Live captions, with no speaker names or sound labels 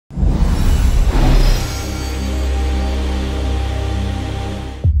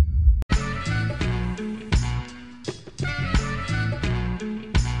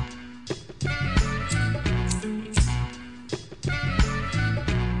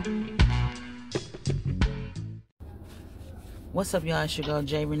What's up, y'all? It's your girl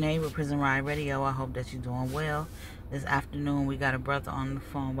J Renee with Prison Ride Radio. I hope that you're doing well. This afternoon, we got a brother on the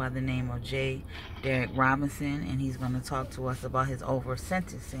phone by the name of Derrick Robinson, and he's going to talk to us about his over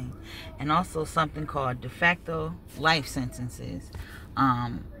sentencing and also something called de facto life sentences.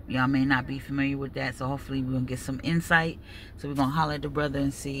 Y'all may not be familiar with that, so hopefully we're going to get some insight. So we're going to holler at the brother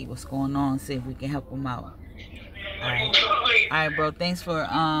and see what's going on, see if we can help him out. All right, bro. Thanks for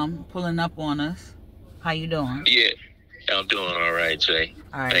pulling up on us. How you doing? Yeah, I'm doing all right, Jay.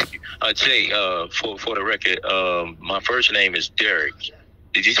 All right. Thank you. Jay, for the record, my first name is Derrick.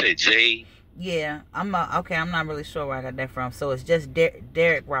 Did you say Jay? Yeah, okay. I'm not really sure where I got that from. So it's just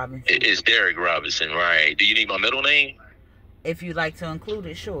Derrick Robinson. It's Derrick Robinson, right? Do you need my middle name? If you'd like to include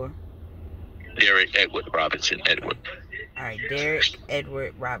it, sure. Derrick Edward Robinson, Edward. All right, Derrick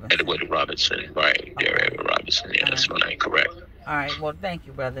Edward Robinson. Edward Robinson, right? Okay. Derrick Edward Robinson. Yeah, that's my name, correct. All right. Well, thank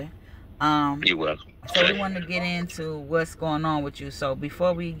you, brother. You're welcome. So we want to get into what's going on with you. So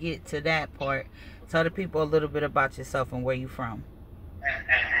before we get to that part, tell the people a little bit about yourself and where you're from.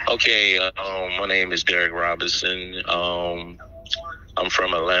 Okay, my name is Derrick Robinson. I'm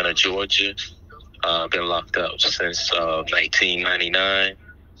from Atlanta, Georgia. I've been locked up since 1999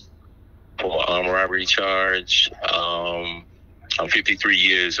 for armed robbery charge. I'm 53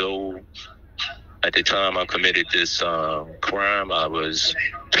 years old. At the time I committed this crime, I was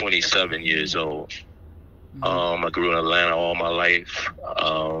 27 years old. I grew in Atlanta all my life.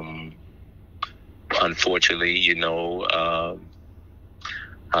 Unfortunately, I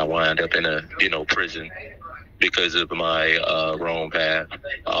wound up in a, prison because of my wrong path.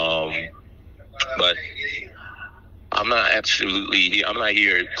 But I'm not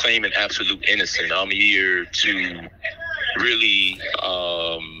here claiming absolute innocence. I'm here to really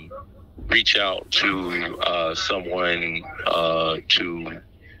reach out to someone to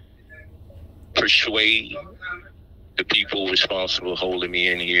persuade the people responsible holding me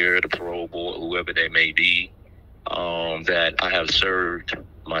in here, the parole board, whoever they may be, that I have served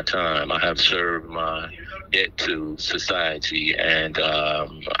my time. I have served my debt to society, and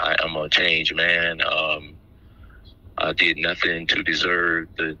I am a changed man. I did nothing to deserve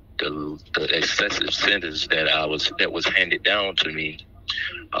the excessive sentence that was handed down to me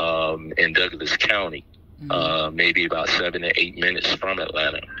in Douglas County, maybe about 7 to 8 minutes from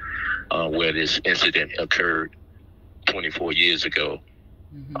Atlanta, where this incident occurred 24 years ago.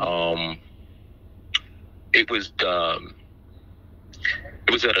 It was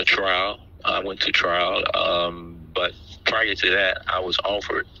at a trial. I went to trial, but prior to that, I was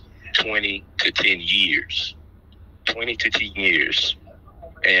offered 20 to 10 years. 20 to 10 years.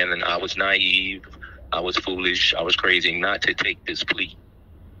 And I was naive, I was foolish, I was crazy not to take this plea.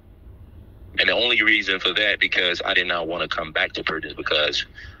 And the only reason for that, because I did not want to come back to prison, because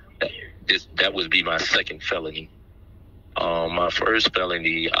that would be my second felony. My first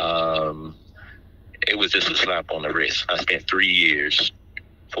felony, it was just a slap on the wrist. I spent 3 years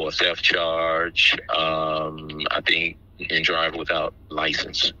for a theft charge, I think, and drive without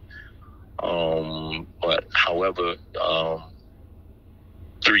license. But however,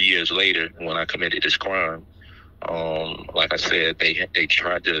 3 years later, when I committed this crime, like I said, they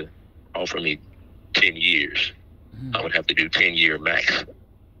tried to offer me 10 years. I would have to do 10-year max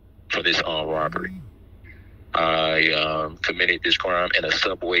for this armed robbery. I committed this crime in a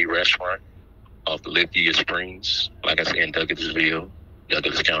Subway restaurant off Lithia Springs, like I said, in Douglasville,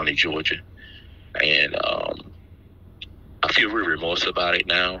 Douglas County, Georgia. And I feel real remorse about it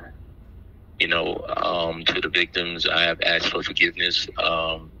now. To the victims, I have asked for forgiveness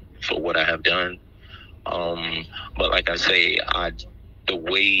for what I have done. But like I say, the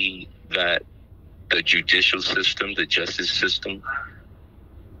way that the judicial system, the justice system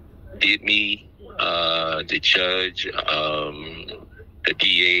did me, the judge, the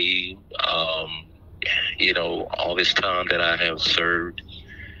DA, all this time that I have served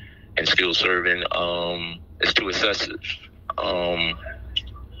and still serving, is too excessive.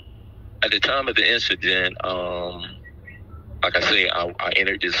 At the time of the incident, like I say, I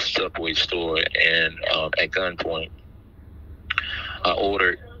entered this Subway store, and at gunpoint, I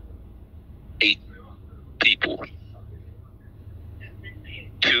ordered 8 people,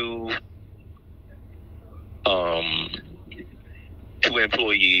 2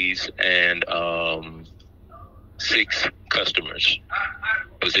 employees, and 6 customers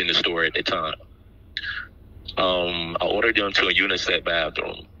was in the store at the time. I ordered them to a unisex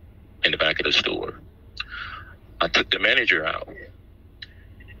bathroom in the back of the store. I took the manager out,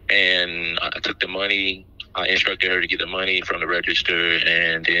 and I took the money. I instructed her to get the money from the register,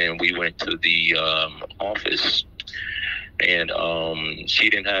 and then we went to the office, and she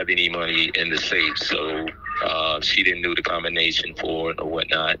didn't have any money in the safe, so She didn't do the combination for it or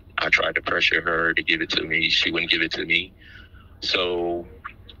whatnot. I tried to pressure her to give it to me. She wouldn't give it to me. So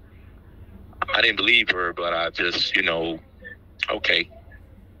I didn't believe her, but I just, okay.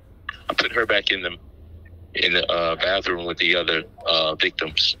 I put her back in the bathroom with the other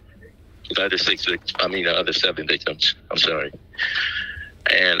victims. The other the other 7 victims. I'm sorry.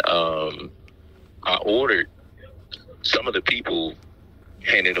 And I ordered some of the people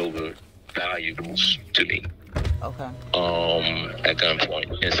handed over valuables to me. Okay. At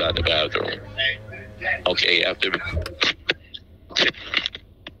gunpoint inside the bathroom. Okay, after.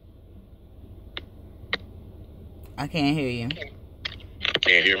 I can't hear you.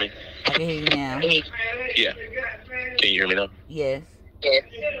 Can't hear me? I can hear you now. Yeah. Can you hear me now? Yes.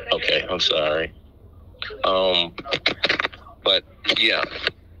 Okay, I'm sorry. But yeah,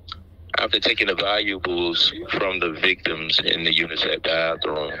 after taking the valuables from the victims in the UNICEF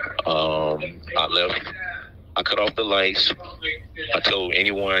bathroom, I left. I cut off the lights. I told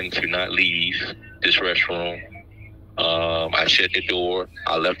anyone to not leave this restroom. I shut the door.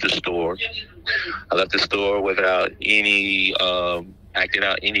 I left the store. I left the store without any acting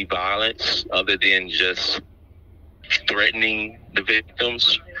out any violence other than just threatening the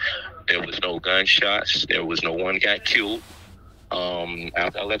victims. There was no gunshots. There was no one got killed.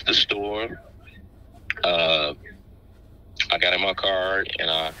 After I left the store, I got in my car and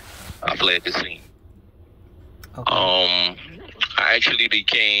I fled the scene. Okay. I actually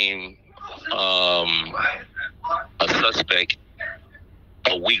became a suspect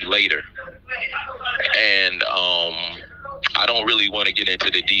a week later, and I don't really want to get into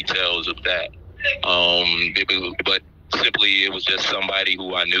the details of that. But simply, it was just somebody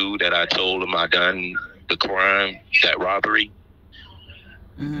who I knew that I told them I done the crime, that robbery.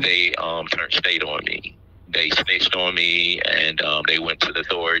 Mm-hmm. They turned state on me. They snitched on me, and they went to the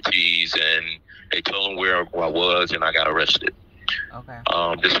authorities, and they told them where I was, and I got arrested. Okay.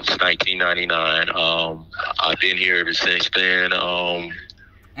 This was 1999. I've been here ever since then.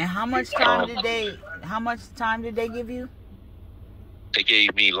 And how much time did they give you? They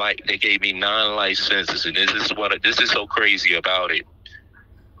gave me 9 life sentences, and this is so crazy about it.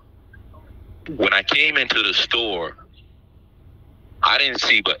 When I came into the store, I didn't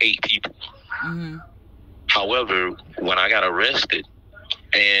see but 8 people. Mm-hmm. However, when I got arrested,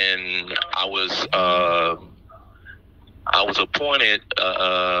 and I was appointed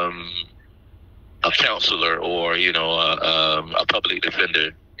a counselor, or a public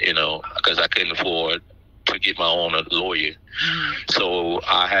defender, because I couldn't afford to get my own lawyer. Mm-hmm. So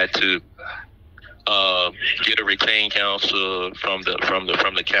I had to get a retained counsel from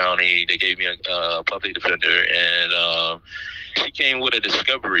the county. They gave me a public defender, and she came with a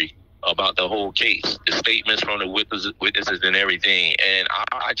discovery about the whole case, the statements from the witnesses and everything. And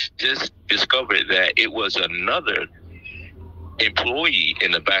I just discovered that it was another employee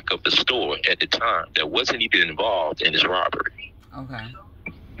in the back of the store at the time that wasn't even involved in this robbery. Okay.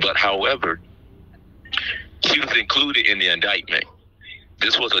 But however, she was included in the indictment.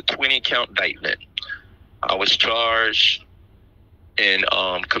 This was a 20-count indictment. I was charged and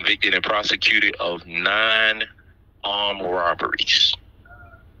convicted and prosecuted of 9 armed robberies.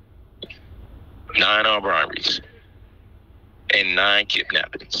 9 armed robberies and 9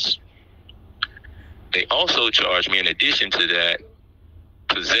 kidnappings. They also charged me, in addition to that,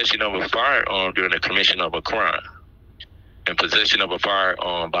 possession of a firearm during the commission of a crime and possession of a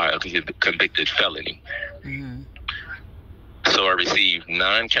firearm by a convicted felony. Mm-hmm. So I received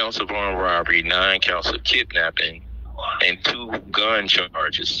 9 counts of armed robbery, 9 counts of kidnapping, and 2 gun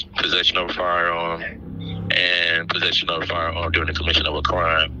charges, possession of a firearm and possession of a firearm during the commission of a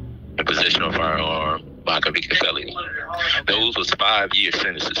crime and possession of a firearm by a convicted felony. Okay. Those was 5-year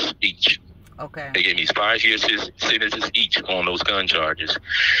sentences each. Okay. They gave me 5-year sentences each on those gun charges,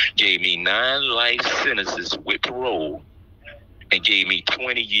 gave me 9 life sentences with parole, and gave me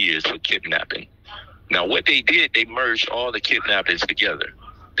 20 years for kidnapping. Now, what they did, they merged all the kidnappings together.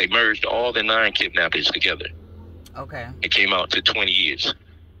 They merged all the 9 kidnappings together. Okay. It came out to 20 years.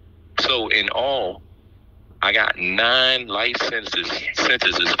 So in all, I got 9 life sentences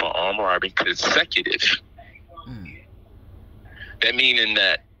for armed robbery consecutive. Mm. That meaning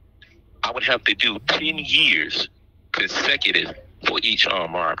that I would have to do 10 years consecutive for each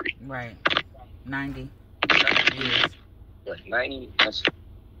armed robbery. Right. 90 years. 90.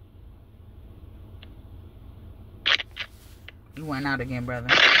 You went out again, brother.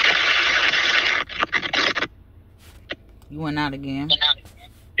 You went out again.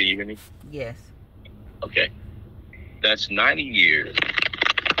 Can you hear me? Yes. Okay. That's 90 years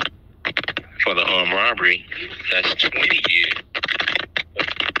for the armed robbery. That's 20 years.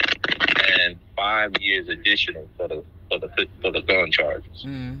 And 5 years additional for the gun charges.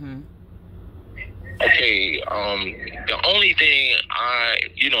 Mm-hmm. Okay, the only thing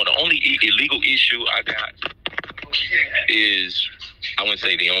the only illegal issue I got is, I wouldn't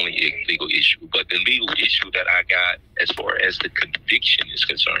say the only legal issue, but the legal issue that I got as far as the conviction is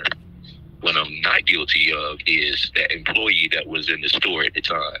concerned, what I'm not guilty of is that employee that was in the store at the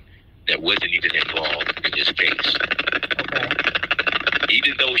time that wasn't even involved in this case. Okay.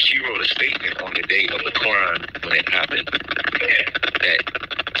 Even though she wrote a statement on the day of the crime when it happened, that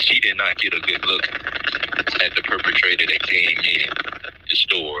she did not get a good look at the perpetrator that came in the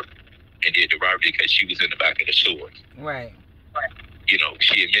store and did the robbery because she was in the back of the store. Right. You know,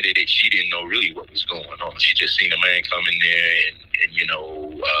 she admitted that she didn't know really what was going on. She just seen a man come in there and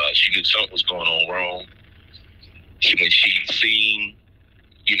she knew something was going on wrong. When she seen,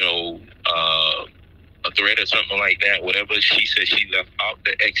 a threat or something like that, whatever, she said she left out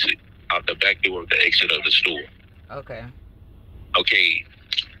the back door of the exit of the store. Okay. Okay.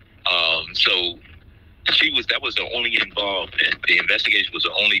 So that was the only involvement. The investigation was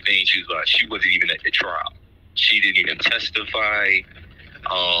the only thing she was about. She wasn't even at the trial. She didn't even testify.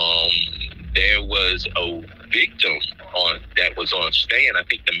 There was a victim that was on stand. I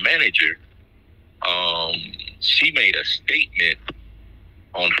think the manager, she made a statement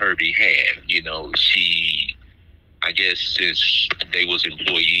on her behalf. I guess since they was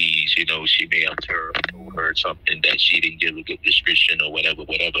employees, she may have told her something that she didn't give a good description or whatever.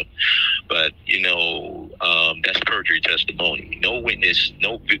 But that's perjury testimony. No witness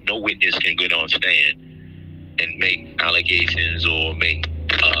can get on stand and make allegations or make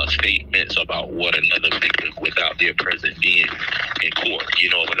statements about what another victim without their present being in court.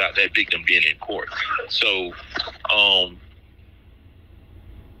 Without that victim being in court. So,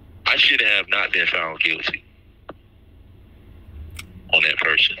 I should have not been found guilty on that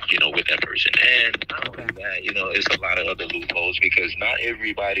person, with that person. And not only that, it's a lot of other loopholes because not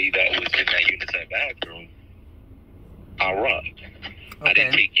everybody that was in that unisex bathroom are robbed. Okay. I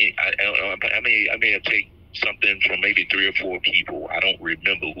didn't take any, I may have taken something from maybe 3 or 4 people. I don't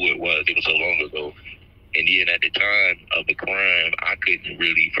remember who it was. It was so long ago. And then at the time of the crime, I couldn't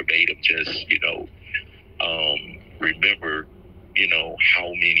really verbatim just, remember, how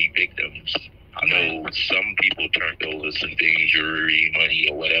many victims. I know some people turned over some things, jewelry, money,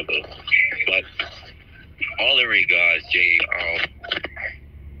 or whatever. But all in regards, Jay,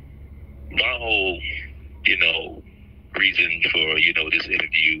 my whole, reason for, this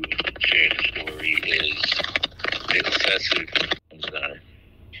interview, sharing the story is excessive. I'm sorry.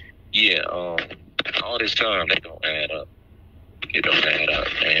 Yeah, all this time, they don't add up. It don't add up.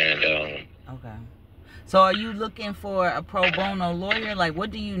 And, okay. So are you looking for a pro bono lawyer? Like,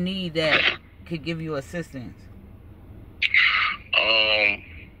 what do you need that could give you assistance?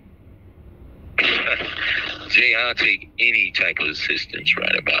 Jay, I'll take any type of assistance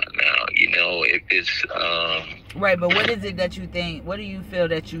right about now. If it's right, but what is it that you think? What do you feel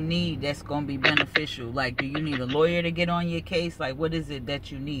that you need that's gonna be beneficial? Like, do you need a lawyer to get on your case? Like, what is it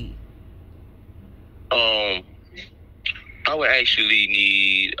that you need? I would actually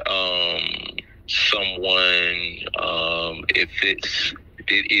need someone, if it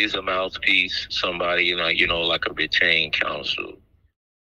is a mouthpiece, somebody like a retained counsel,